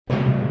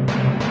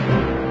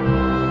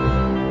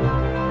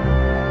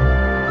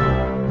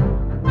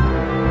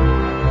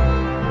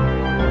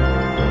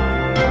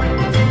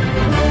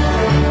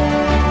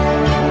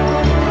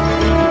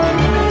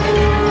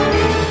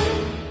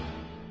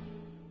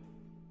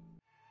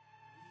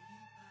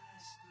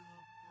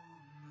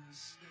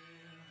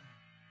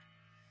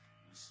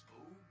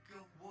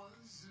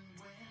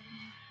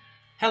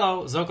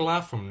Hello,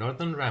 Zokolov from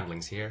Northern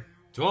Ramblings here.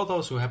 To all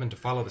those who happen to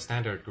follow the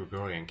standard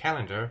Gregorian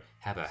calendar,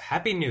 have a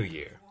Happy New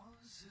Year!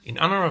 In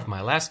honor of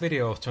my last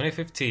video of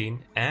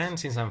 2015, and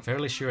since I'm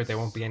fairly sure there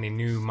won't be any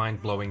new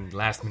mind-blowing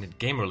last-minute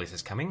game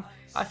releases coming,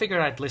 I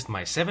figured I'd list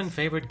my 7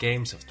 favorite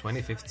games of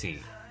 2015.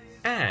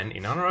 And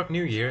in honor of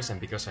New Year's,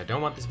 and because I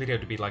don't want this video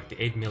to be like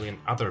the 8 million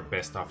other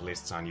best-of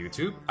lists on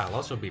YouTube, I'll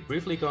also be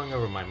briefly going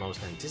over my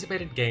most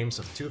anticipated games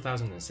of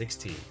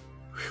 2016.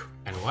 Whew.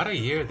 And what a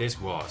year this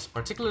was,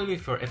 particularly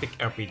for epic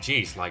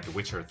RPGs like The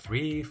Witcher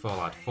 3,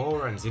 Fallout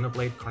 4 and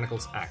Xenoblade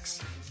Chronicles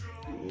X.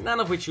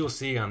 None of which you'll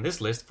see on this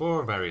list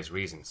for various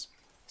reasons.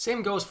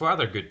 Same goes for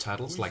other good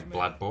titles like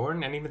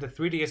Bloodborne and even the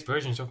 3DS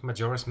versions of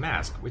Majora's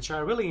Mask, which I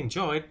really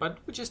enjoyed, but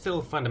which is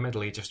still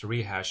fundamentally just a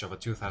rehash of a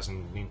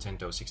 2000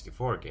 Nintendo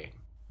 64 game.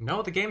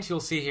 No, the games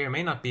you'll see here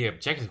may not be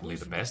objectively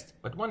the best,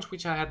 but ones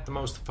which I had the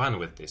most fun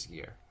with this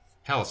year.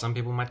 Hell, some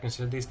people might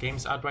consider these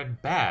games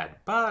outright bad,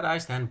 but I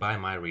stand by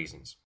my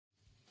reasons.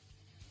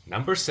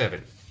 Number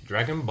 7.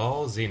 Dragon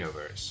Ball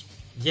Xenoverse.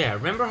 Yeah,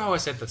 remember how I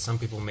said that some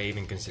people may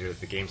even consider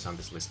the games on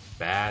this list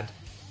bad?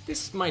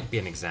 This might be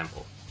an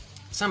example.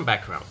 Some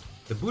background.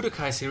 The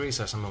Budokai series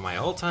are some of my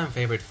all-time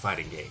favorite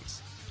fighting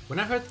games. When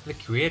I heard that the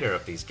creator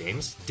of these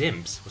games,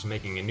 Dimps, was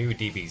making a new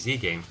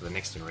DBZ game for the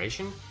next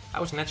generation,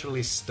 I was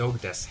naturally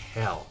stoked as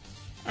hell.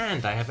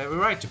 And I have every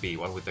right to be,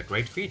 what with the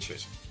great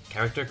features.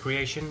 Character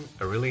creation,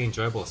 a really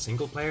enjoyable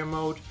single-player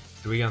mode,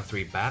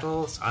 3-on-3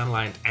 battles,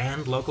 online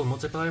and local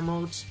multiplayer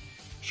modes.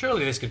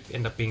 Surely this could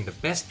end up being the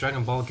best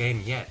Dragon Ball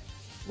game yet.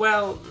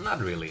 Well, not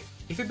really.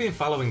 If you've been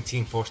following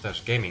Team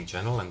 4-Star's gaming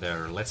channel and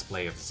their Let's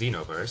Play of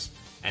Xenoverse,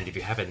 and if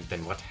you haven't,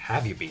 then what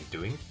have you been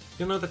doing?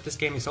 You'll know that this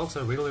game is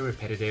also really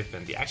repetitive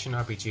and the action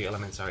RPG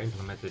elements are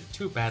implemented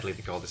too badly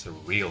to call this a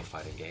real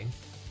fighting game.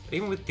 But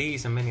even with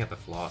these and many other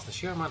flaws, the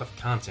sheer amount of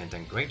content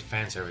and great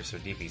fanservice for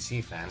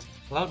DBZ fans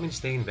allowed me to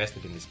stay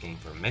invested in this game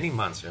for many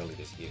months early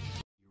this year.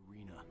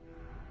 Arena,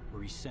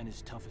 where he sent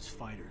his toughest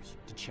fighters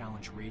to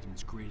challenge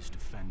Raiden's greatest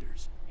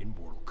defenders in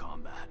Mortal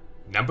Kombat.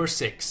 Number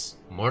 6.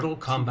 Mortal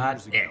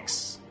Kombat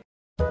X.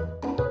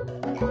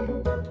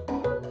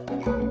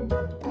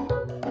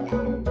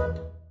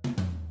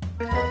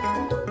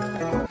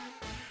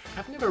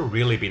 I've never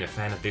really been a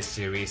fan of this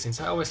series since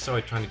I always saw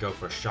it trying to go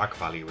for shock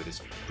value with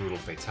its brutal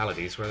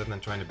fatalities rather than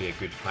trying to be a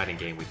good fighting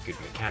game with good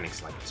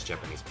mechanics like its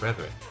Japanese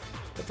brethren.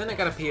 But then I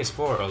got a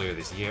PS4 earlier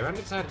this year and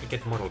decided to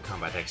get Mortal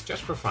Kombat X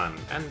just for fun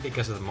and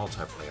because of the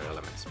multiplayer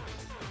elements.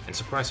 And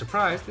surprise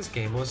surprise, this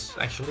game was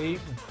actually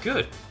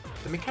good.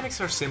 The mechanics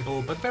are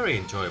simple but very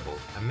enjoyable,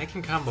 and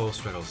making combos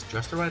straddles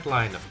just the right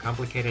line of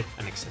complicated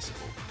and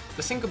accessible.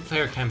 The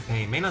single-player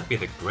campaign may not be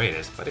the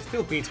greatest, but it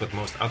still beats what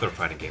most other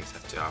fighting games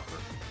have to offer.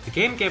 The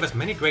game gave us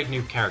many great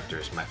new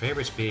characters, my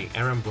favorites being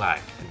Aaron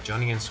Black and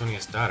Johnny and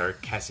Sonia's daughter,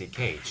 Cassie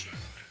Cage.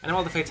 And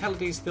while the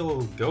fatalities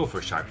still go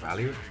for shock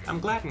value,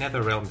 I'm glad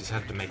NetherRealm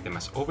decided to make them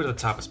as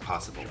over-the-top as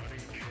possible.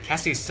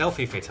 Cassie's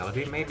selfie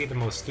fatality may be the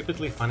most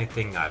stupidly funny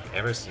thing I've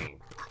ever seen.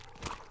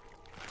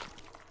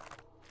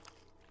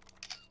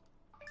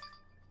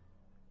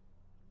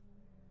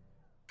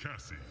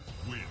 Cassie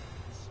wins.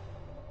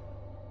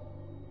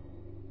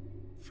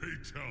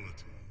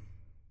 Fatality.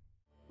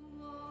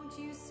 Won't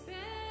you spare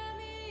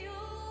me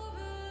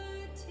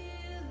over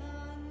till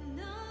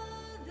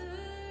another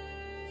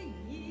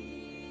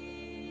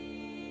year?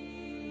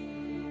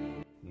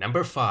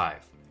 Number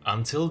 5.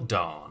 Until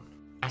Dawn.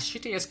 As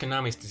shitty as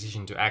Konami's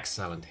decision to axe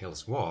Silent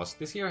Hills was,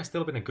 this year has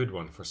still been a good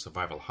one for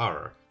survival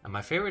horror, and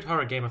my favorite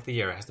horror game of the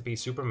year has to be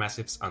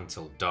Supermassive's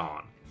Until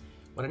Dawn.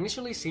 What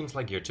initially seems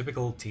like your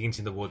typical Teens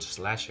in the Woods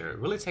slasher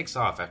really takes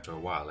off after a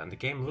while, and the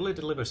game really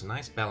delivers a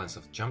nice balance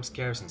of jump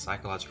scares and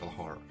psychological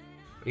horror.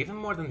 But even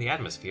more than the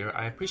atmosphere,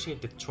 I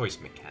appreciate the choice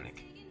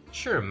mechanic.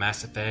 Sure,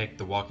 Mass Effect,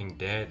 The Walking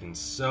Dead, and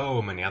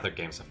so many other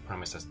games have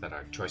promised us that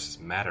our choices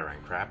matter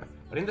and crap,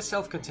 but in the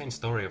self-contained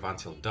story of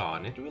Until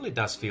Dawn, it really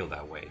does feel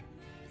that way.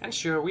 And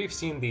sure, we've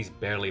seen these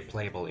barely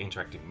playable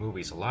interactive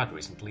movies a lot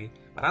recently,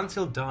 but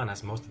Until Dawn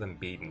has most of them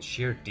beat in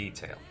sheer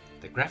detail.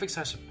 The graphics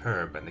are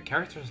superb and the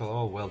characters are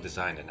all well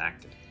designed and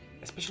acted,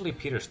 especially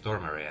Peter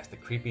Stormare as the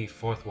creepy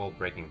fourth wall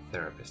breaking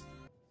therapist.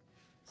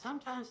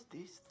 Sometimes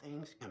these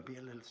things can be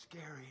a little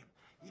scary,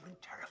 even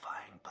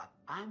terrifying, but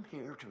I'm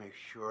here to make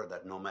sure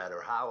that no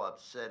matter how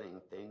upsetting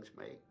things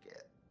may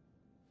get,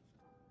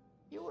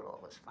 you will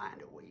always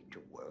find a way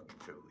to work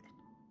through it.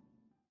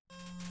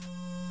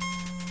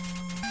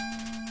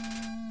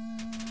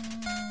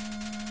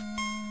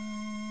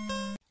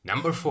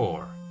 Number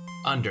 4.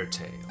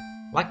 Undertale.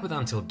 Like with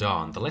Until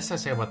Dawn, the less I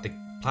say about the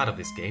plot of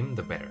this game,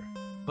 the better.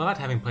 But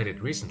having played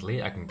it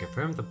recently, I can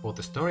confirm that both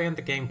the story and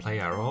the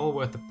gameplay are all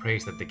worth the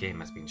praise that the game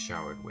has been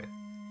showered with.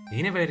 The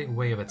innovative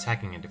way of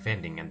attacking and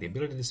defending and the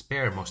ability to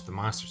spare most of the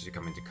monsters you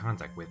come into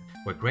contact with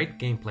were great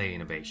gameplay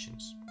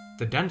innovations.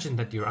 The dungeon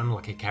that your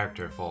unlucky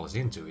character falls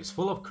into is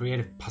full of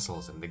creative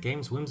puzzles and the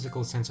game's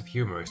whimsical sense of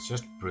humor is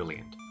just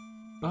brilliant.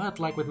 But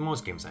like with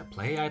most games I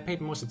play, I paid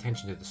most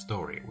attention to the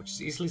story, which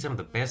is easily some of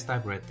the best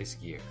I've read this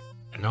year.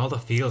 And all the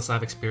feels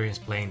I've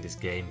experienced playing this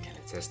game can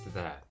attest to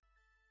that.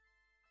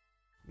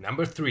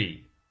 Number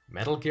 3.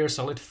 Metal Gear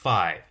Solid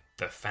 5,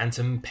 The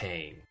Phantom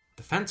Pain.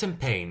 The Phantom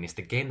Pain is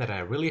the game that I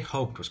really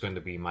hoped was going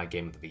to be my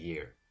game of the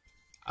year.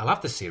 I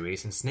love the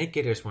series, and Snake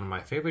Eater is one of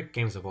my favorite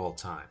games of all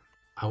time.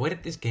 I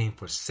waited this game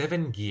for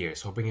 7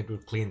 years hoping it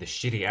would clean the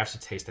shitty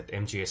aftertaste that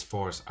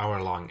MGS4's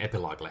hour-long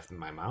epilogue left in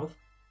my mouth,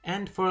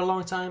 and for a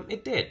long time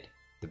it did.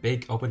 The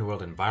big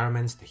open-world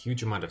environments, the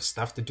huge amount of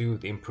stuff to do,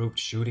 the improved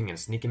shooting and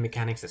sneaking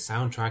mechanics, the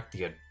soundtrack,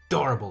 the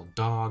adorable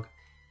dog.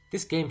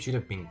 This game should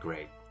have been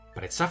great.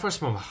 But it suffers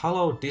from a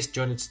hollow,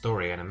 disjointed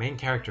story and a main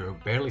character who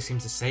barely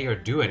seems to say or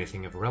do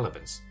anything of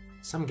relevance.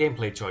 Some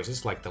gameplay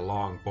choices, like the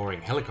long,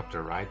 boring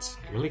helicopter rides,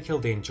 really kill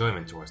the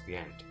enjoyment towards the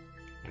end.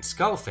 And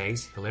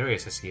Skullface,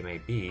 hilarious as he may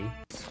be,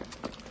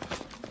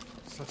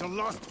 Such a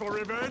lust for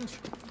revenge?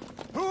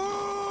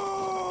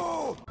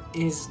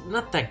 is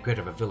not that great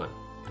of a villain,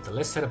 and the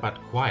less said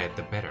about Quiet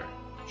the better.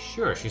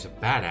 Sure, she's a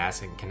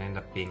badass and can end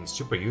up being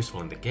super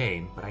useful in the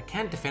game, but I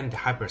can't defend the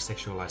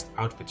hypersexualized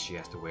outfit she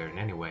has to wear in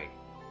any way.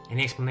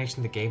 Any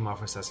explanation the game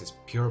offers us is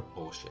pure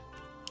bullshit.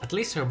 At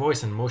least her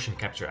voice and motion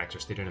capture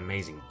actors did an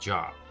amazing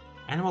job.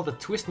 And while the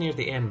twist near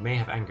the end may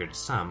have angered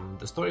some,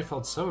 the story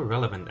felt so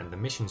irrelevant and the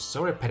missions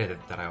so repetitive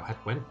that I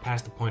had went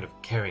past the point of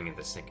caring in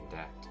the second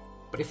act.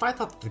 But if I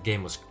thought that the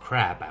game was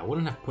crap, I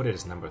wouldn't have put it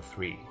as number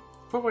 3.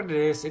 For what it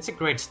is, it's a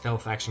great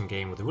stealth action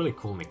game with really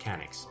cool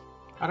mechanics.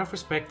 Out of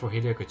respect for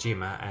Hideo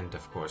Kojima and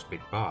of course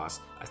Big Boss,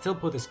 I still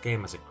put this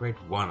game as a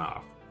great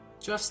one-off.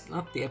 Just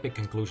not the epic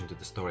conclusion to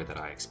the story that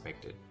I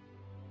expected.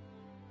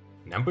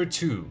 Number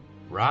 2.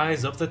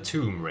 Rise of the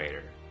Tomb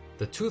Raider.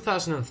 The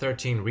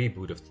 2013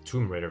 reboot of the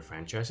Tomb Raider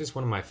franchise is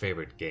one of my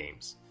favorite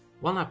games.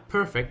 While not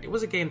perfect, it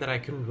was a game that I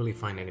couldn't really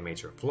find any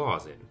major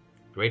flaws in.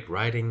 Great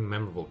writing,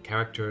 memorable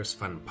characters,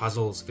 fun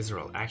puzzles,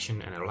 visceral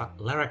action, and a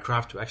Lara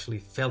Croft who actually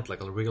felt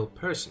like a real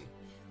person,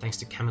 thanks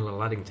to Camilla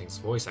Luddington's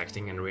voice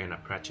acting and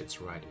Rhianna Pratchett's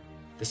writing.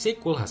 The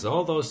sequel has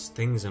all those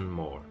things and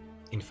more.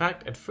 In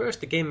fact, at first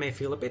the game may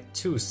feel a bit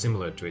too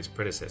similar to its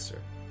predecessor.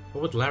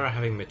 But with Lara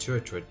having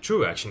matured to a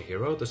true action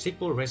hero, the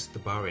sequel raises the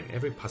bar in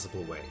every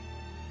possible way.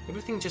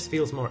 Everything just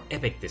feels more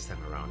epic this time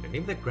around, and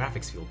even the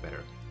graphics feel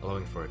better,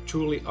 allowing for a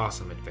truly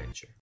awesome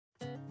adventure.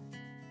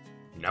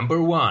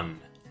 Number 1.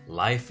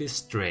 Life is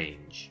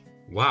Strange.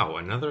 Wow,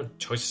 another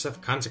choices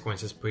of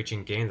consequences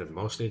preaching game that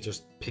mostly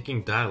just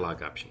picking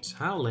dialogue options.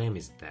 How lame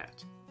is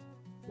that?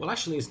 Well,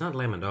 actually it's not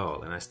lame at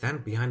all, and I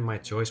stand behind my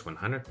choice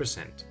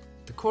 100%.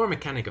 The core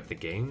mechanic of the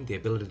game, the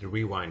ability to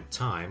rewind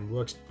time,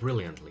 works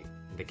brilliantly.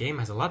 The game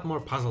has a lot more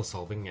puzzle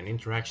solving and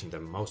interaction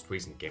than most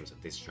recent games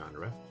of this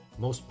genre,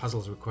 most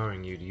puzzles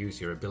requiring you to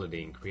use your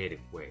ability in creative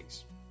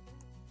ways.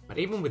 But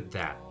even with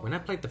that, when I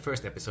played the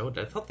first episode,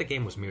 I thought the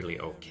game was merely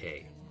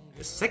okay.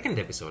 The second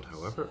episode,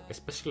 however,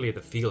 especially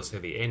the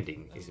feels-heavy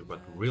ending, is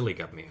what really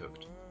got me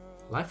hooked.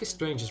 Life is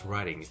Strange's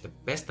writing is the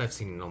best I've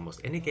seen in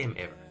almost any game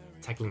ever,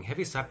 tackling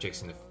heavy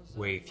subjects in a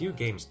way few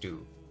games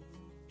do.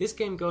 This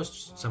game goes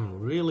to some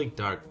really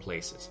dark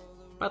places,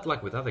 but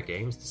like with other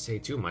games, to say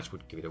too much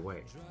would give it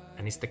away.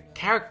 And it's the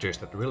characters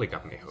that really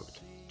got me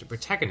hooked. The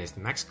protagonist,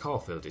 Max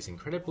Caulfield, is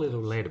incredibly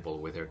relatable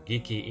with her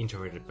geeky,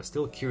 introverted but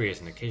still curious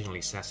and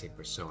occasionally sassy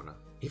persona.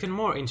 Even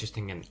more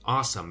interesting and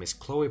awesome is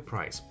Chloe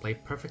Price,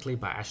 played perfectly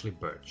by Ashley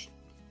Birch.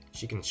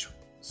 She can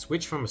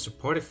switch from a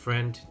supportive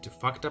friend to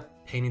fucked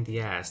up pain in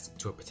the ass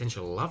to a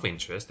potential love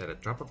interest at a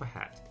drop of a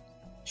hat.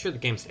 Sure, the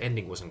game's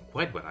ending wasn't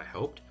quite what I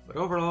hoped, but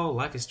overall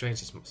Life is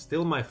Strange is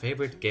still my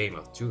favorite game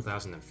of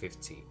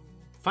 2015.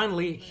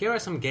 Finally, here are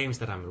some games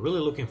that I'm really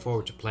looking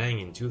forward to playing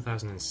in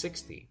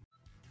 2016.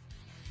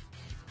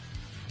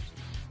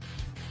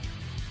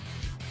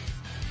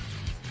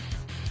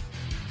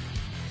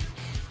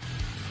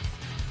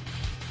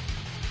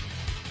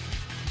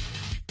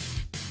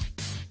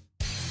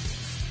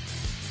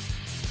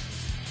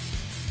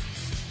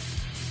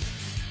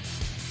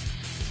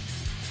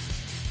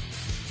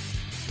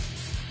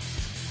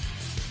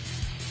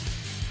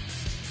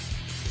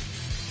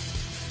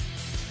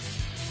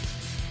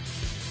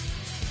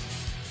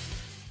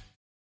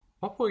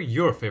 What were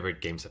your favorite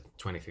games of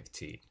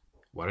 2015?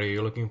 What are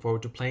you looking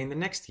forward to playing the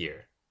next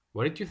year?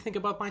 What did you think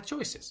about my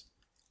choices?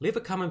 Leave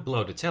a comment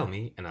below to tell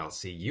me, and I'll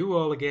see you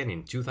all again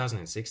in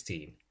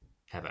 2016.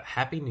 Have a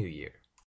happy new year.